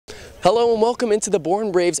Hello and welcome into the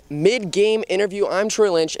Bourne Braves mid-game interview. I'm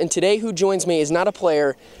Troy Lynch, and today who joins me is not a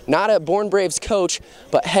player, not a Bourne Braves coach,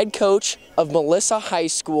 but head coach of Melissa High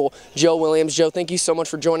School, Joe Williams. Joe, thank you so much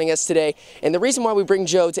for joining us today. And the reason why we bring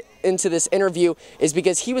Joe into this interview is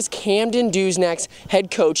because he was Camden Duzenack's head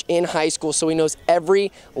coach in high school, so he knows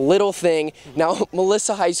every little thing. Now,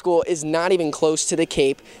 Melissa High School is not even close to the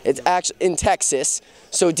Cape. It's actually in Texas.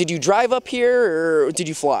 So did you drive up here or did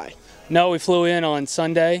you fly? No, we flew in on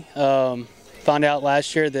Sunday. Found out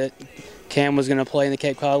last year that Cam was going to play in the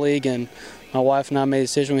Cape Cod League, and my wife and I made a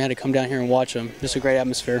decision we had to come down here and watch him. Just a great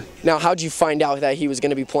atmosphere. Now, how'd you find out that he was going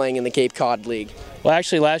to be playing in the Cape Cod League? Well,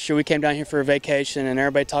 actually, last year we came down here for a vacation, and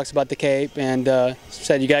everybody talks about the Cape, and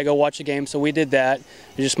said you got to go watch the game. So we did that.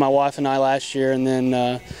 It was just my wife and I last year, and then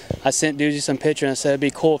I sent Doozy some pictures and I said it'd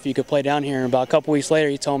be cool if you could play down here. And about a couple weeks later,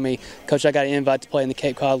 he told me, "Coach, I got an invite to play in the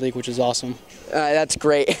Cape Cod League," which is awesome. That's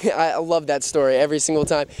great. I love that story every single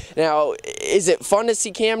time. Now, is it fun to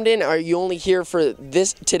see Camden? Are you only here for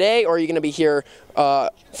this today, or are you going to be here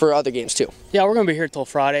for other games too? Yeah, we're going to be here till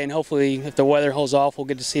Friday, and hopefully, if the weather holds off, we'll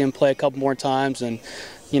get to see him play a couple more times. And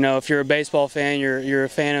you know, if you're a baseball fan, you're a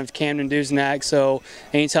fan of Camden Duzenack, so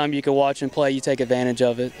anytime you can watch him play, you take advantage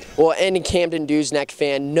of it. Well, any Camden Duzenack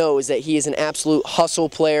fan knows that he is an absolute hustle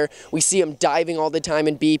player. We see him diving all the time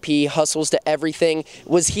in BP, hustles to everything.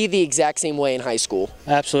 Was he the exact same way in high school?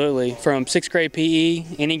 Absolutely. From 6th grade PE,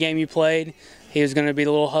 any game you played, he was going to be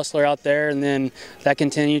the little hustler out there, and then that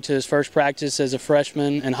continued to his first practice as a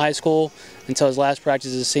freshman in high school until his last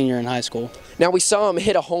practice as a senior in high school. Now, we saw him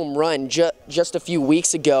hit a home run just a few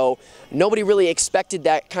weeks ago. Nobody really expected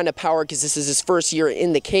that kind of power because this is his first year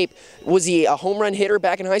in the Cape. Was he a home run hitter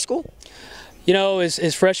back in high school? You know,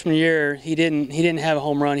 his freshman year, he didn't have a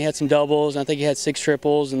home run. He had some doubles, and I think he had 6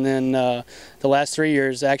 triples, and then the last 3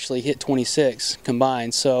 years actually hit 26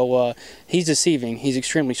 combined. So he's deceiving. He's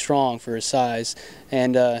extremely strong for his size,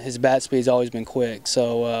 and his bat speed's always been quick.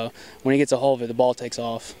 So when he gets a hold of it, the ball takes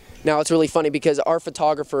off. Now, it's really funny because our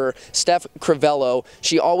photographer, Steph Crivello,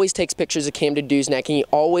 she always takes pictures of Camden Duzenack, and he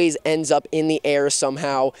always ends up in the air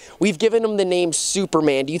somehow. We've given him the name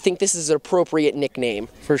Superman. Do you think this is an appropriate nickname?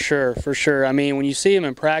 For sure, for sure. I mean, when you see him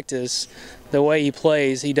in practice, the way he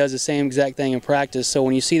plays, he does the same exact thing in practice. So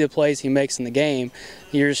when you see the plays he makes in the game,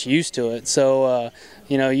 you're just used to it. So,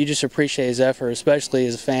 you know, you just appreciate his effort, especially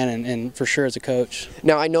as a fan and for sure as a coach.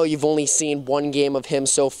 Now, I know you've only seen one game of him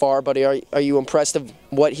so far, but are you impressed of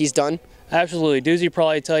what he's done? Absolutely. Doozy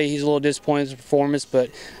probably tell you he's a little disappointed in his performance, but,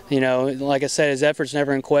 you know, like I said, his effort's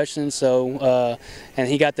never in question. So, and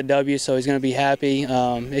he got the W, so he's going to be happy.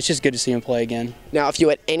 It's just good to see him play again. Now, if you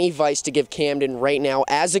had any advice to give Camden right now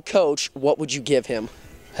as a coach, what would you give him?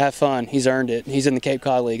 Have fun. He's earned it. He's in the Cape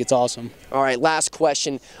Cod League. It's awesome. All right, last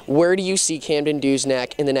question. Where do you see Camden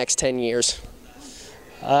Duzenack in the next 10 years?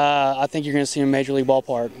 I think you're going to see him in Major League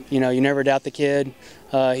Ballpark. You know, you never doubt the kid.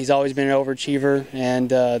 He's always been an overachiever, and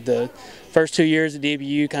the first 2 years at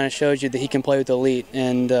DBU kind of shows you that he can play with the elite.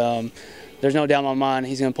 And there's no doubt in my mind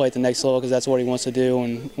he's going to play at the next level because that's what he wants to do.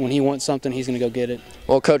 And when he wants something, he's going to go get it.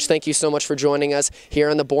 Well, Coach, thank you so much for joining us here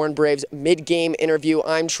on the Bourne Braves mid-game interview.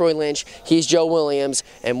 I'm Troy Lynch. He's Joe Williams,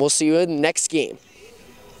 and we'll see you in the next game.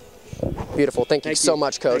 Beautiful. Thank you so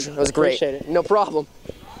much, Coach. It was great. Appreciate it. No problem.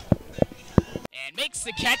 And makes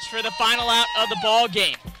the catch for the final out of the ball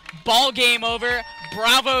game. Ball game over.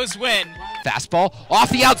 Bravos win. Fastball off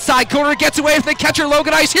the outside corner, gets away from the catcher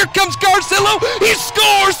Logan Ice. Here comes Garcillo. He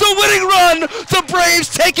scores the winning run. The Braves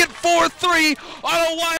take it 4-3 on a wide